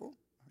cheerful.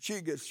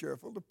 She gets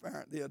cheerful, the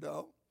parent, the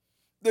adult.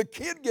 The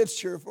kid gets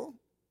cheerful.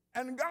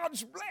 And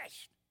God's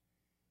blessed.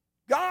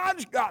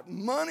 God's got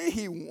money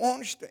He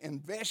wants to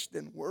invest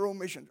in world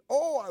missions.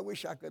 Oh, I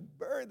wish I could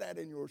bury that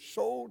in your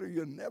soul till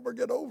you never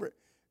get over it.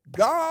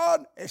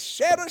 God has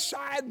set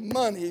aside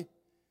money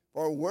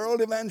for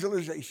world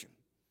evangelization.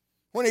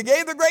 When He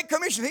gave the Great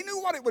Commission, He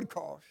knew what it would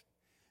cost.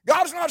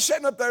 God's not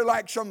sitting up there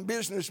like some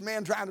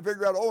businessman trying to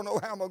figure out, oh, no,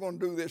 how am I going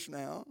to do this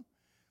now?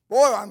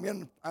 Boy, I'm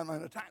in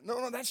a time.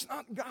 No, that's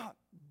not God.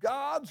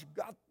 God's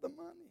got the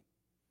money.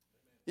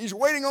 He's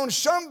waiting on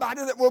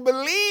somebody that will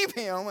believe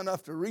Him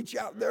enough to reach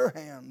out their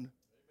hand.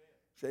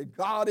 Say,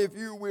 God, if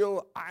you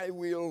will, I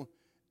will.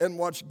 And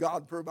watch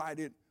God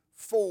provided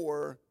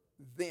for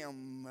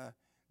them.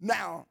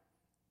 Now,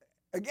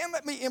 again,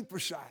 let me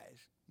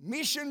emphasize,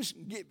 missions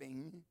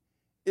giving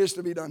is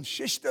to be done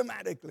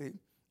systematically.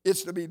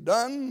 It's to be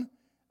done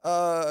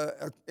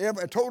a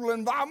total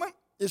involvement.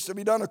 It's to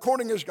be done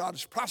according as God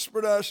has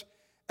prospered us,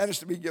 and it's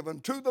to be given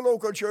to the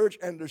local church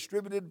and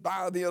distributed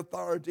by the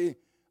authority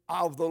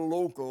of the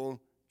local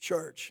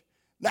church.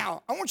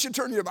 Now, I want you to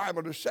turn your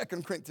Bible to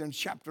 2 Corinthians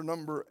chapter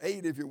number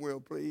 8, if you will,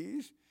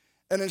 please.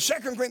 And in 2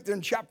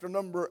 Corinthians chapter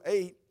number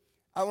 8,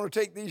 I want to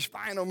take these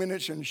final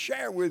minutes and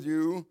share with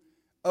you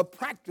a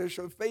practice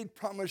of faith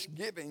promise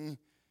giving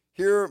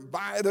here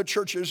by the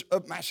churches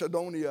of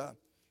Macedonia.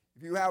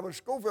 If you have a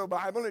Scofield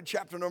Bible at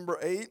chapter number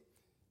 8,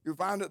 you'll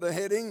find at the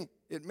heading,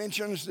 it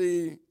mentions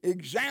the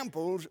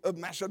examples of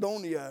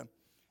Macedonia.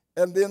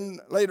 And then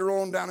later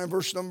on down in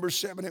verse number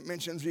 7, it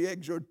mentions the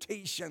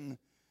exhortation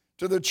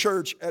to the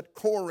church at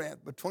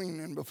Corinth between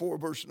and before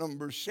verse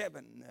number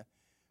 7.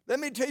 Let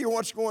me tell you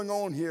what's going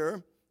on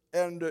here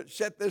and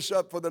set this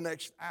up for the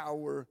next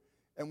hour,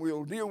 and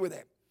we'll deal with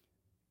it.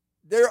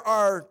 There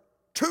are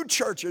two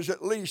churches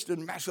at least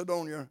in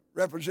Macedonia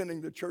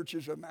representing the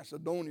churches of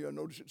Macedonia.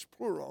 Notice it's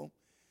plural.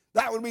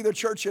 That would be the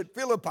church at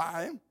Philippi,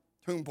 to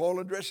whom Paul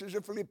addresses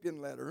a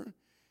Philippian letter,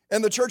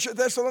 and the church at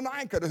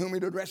Thessalonica, to whom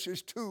he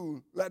addresses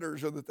 2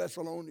 letters of the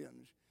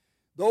Thessalonians.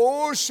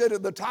 Those sit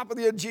at the top of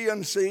the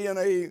Aegean Sea in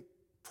a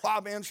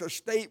province, a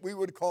state we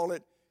would call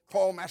it,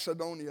 called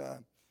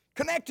Macedonia.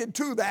 Connected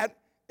to that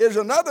is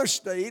another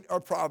state or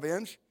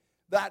province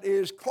that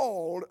is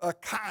called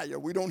Achaia.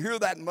 We don't hear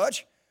that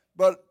much,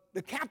 but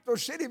the capital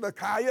city of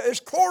Achaia is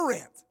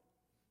Corinth.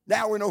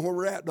 Now we know where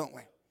we're at, don't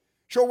we?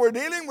 So we're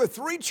dealing with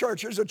 3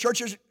 churches, the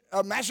churches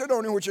of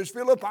Macedonia, which is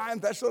Philippi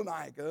and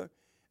Thessalonica,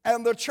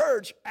 and the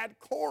church at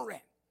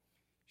Corinth.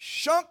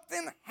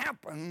 Something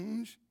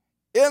happens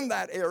in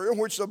that area,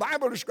 which the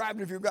Bible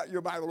describes, if you've got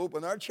your Bible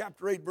open there,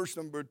 chapter 8, verse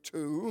number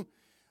 2,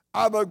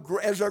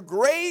 as a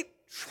great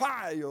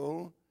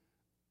trial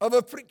of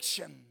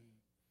affliction.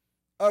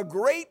 A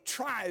great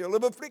trial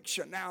of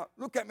affliction. Now,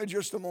 look at me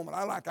just a moment.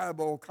 I like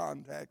eyeball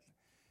contact.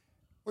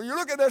 When you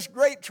look at this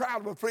great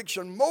trial of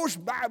affliction,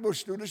 most Bible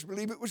students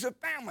believe it was a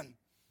famine.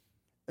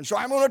 And so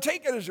I'm going to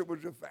take it as it was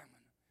a famine.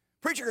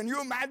 Preacher, can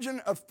you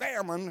imagine a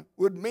famine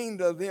would mean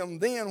to them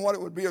then what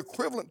it would be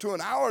equivalent to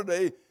in our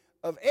day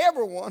of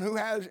everyone who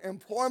has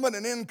employment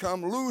and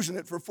income losing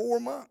it for 4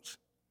 months?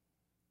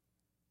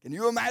 Can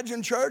you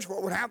imagine, church,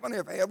 what would happen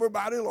if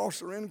everybody lost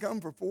their income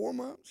for 4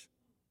 months?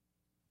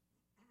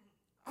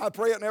 I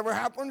pray it never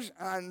happens,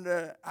 and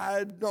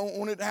I don't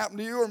want it to happen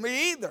to you or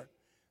me either.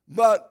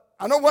 But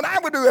I know what I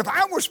would do if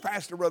I was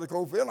Pastor Brother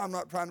Cofield. I'm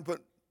not trying to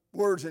put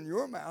words in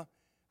your mouth.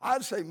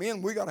 I'd say,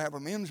 men, we got to have a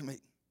men's meeting.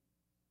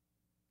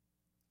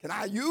 Can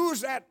I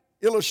use that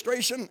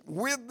illustration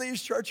with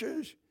these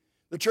churches?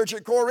 The church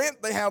at Corinth,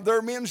 they have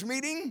their men's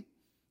meeting.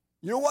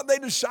 You know what they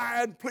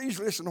decide? Please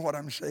listen to what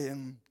I'm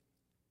saying.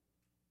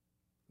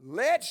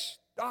 Let's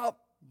stop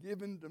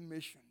giving to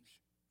missions.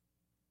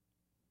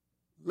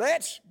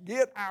 Let's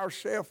get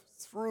ourselves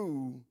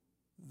through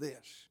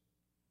this.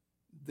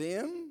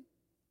 Then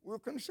we'll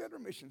consider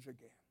missions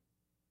again.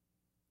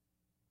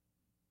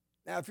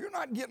 Now, if you're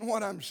not getting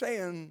what I'm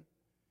saying,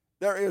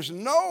 there is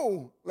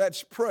no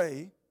let's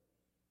pray.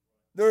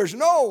 There's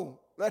no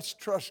let's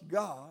trust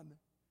God.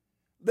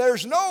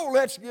 There's no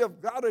let's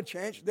give God a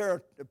chance.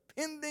 They're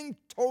depending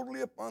totally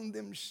upon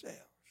themselves.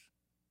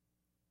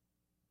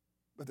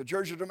 But the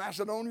churches of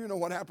Macedonia, you know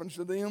what happens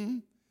to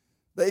them?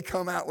 They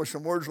come out with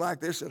some words like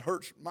this that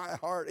hurts my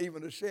heart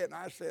even to say it, and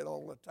I say it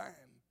all the time.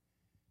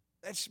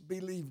 Let's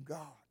believe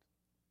God.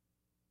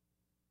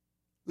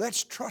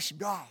 Let's trust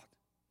God.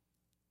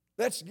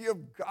 Let's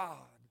give God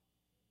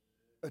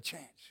a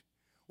chance.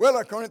 Well,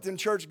 a Corinthian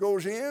church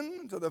goes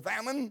in to the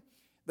famine.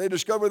 They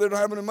discover they don't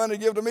have any money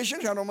to give to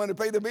missions, have no money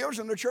to pay the bills,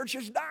 and the church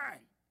is dying.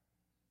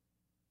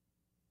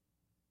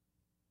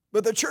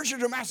 But the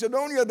churches of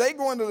Macedonia, they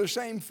go into the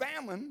same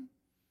famine.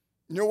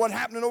 You know what's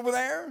happening over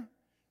there?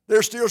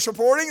 They're still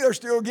supporting, they're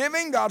still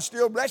giving, God's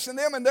still blessing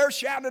them, and they're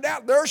shouting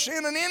out. They're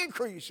seeing an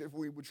increase, if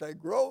we would say,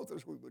 growth,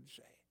 as we would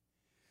say.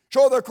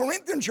 So the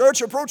Corinthian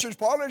church approaches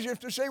Paul as if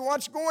to say,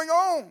 what's going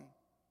on?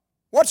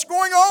 What's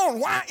going on?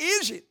 Why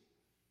is it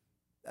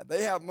that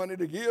they have money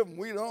to give and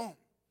we don't?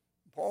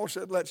 Paul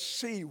said, let's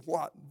see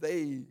what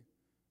they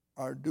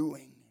are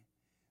doing.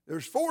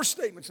 There's 4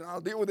 statements, and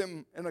I'll deal with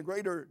them in a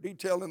greater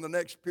detail in the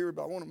next period,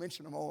 but I want to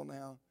mention them all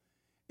now.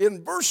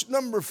 In verse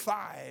number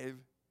 5,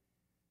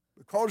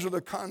 because of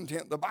the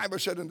content, the Bible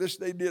said, and this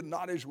they did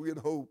not as we had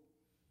hoped,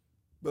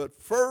 but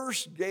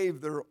first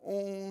gave their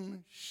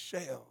own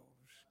selves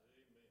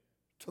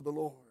to the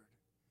Lord.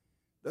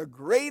 The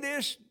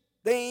greatest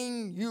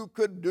thing you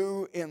could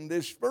do in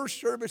this first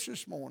service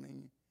this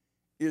morning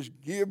is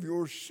give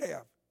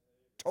yourself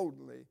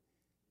totally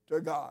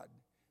to God.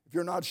 If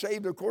you're not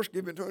saved, of course,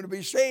 give it to Him to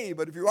be saved.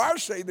 But if you are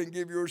saved, then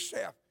give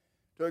yourself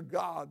to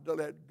God, to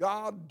let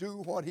God do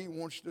what He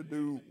wants to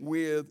do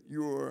with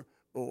your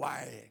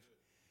life.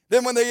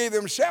 Then when they gave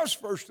themselves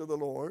first to the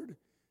Lord,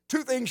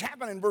 2 things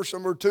happen in verse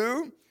number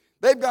 2.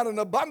 They've got an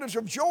abundance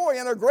of joy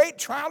and a great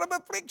trial of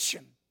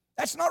affliction.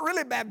 That's not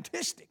really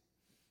Baptistic.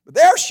 But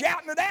they're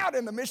shouting it out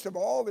in the midst of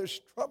all this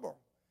trouble.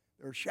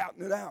 They're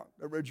shouting it out.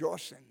 They're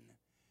rejoicing.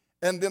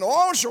 And then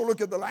also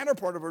look at the latter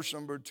part of verse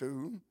number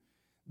 2.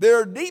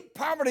 Their deep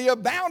poverty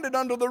abounded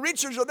under the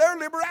riches of their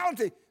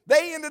liberality.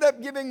 They ended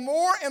up giving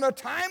more in a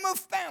time of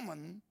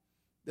famine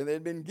than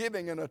they'd been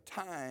giving in a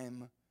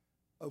time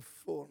of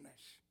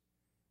fullness.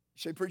 You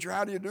say, preacher,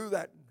 how do you do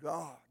that?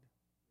 God.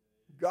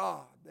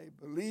 They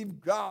believe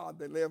God.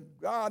 They let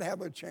God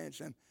have a chance,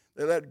 and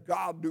they let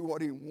God do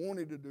what he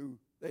wanted to do.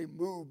 They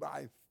move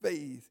by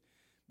faith.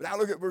 But now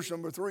look at verse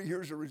number 3.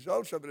 Here's the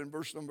results of it in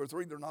verse number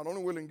 3. They're not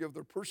only willing to give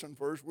their person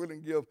first,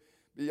 willing to give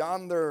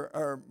beyond their,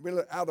 out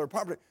of their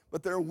poverty,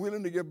 but they're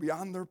willing to give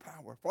beyond their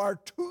power. For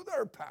to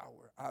their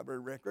power, I bear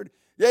record,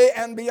 yea,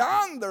 and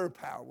beyond their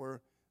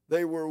power,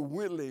 they were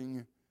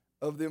willing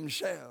of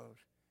themselves.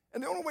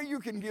 And the only way you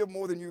can give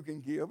more than you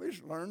can give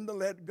is learn to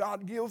let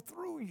God give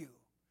through you.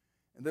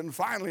 And then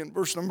finally in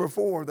verse number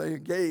 4, they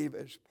gave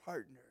as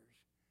partners.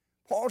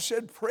 Paul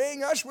said,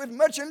 praying us with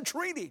much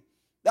entreaty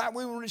that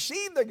we will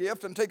receive the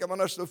gift and take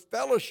upon us the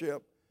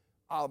fellowship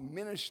of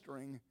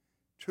ministering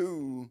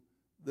to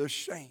the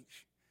saints.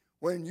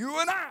 When you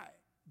and I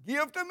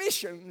give to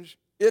missions,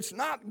 it's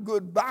not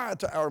goodbye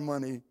to our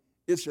money,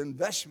 it's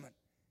investment.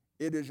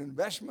 It is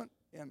investment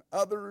in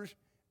others,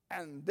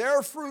 and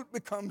their fruit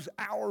becomes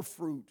our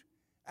fruit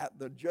at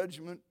the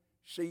judgment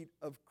seat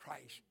of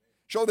Christ.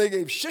 So they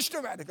gave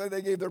systematically,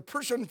 they gave their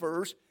person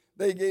first,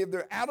 they gave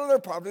their out of their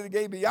poverty, they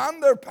gave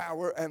beyond their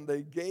power, and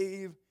they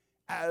gave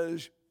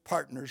as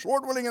partners.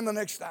 Lord willing, in the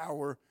next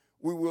hour,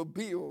 we will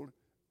build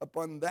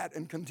upon that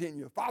and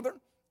continue. Father,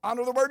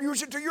 honor the word,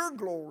 use it to your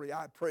glory,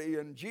 I pray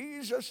in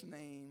Jesus'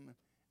 name.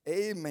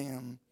 Amen.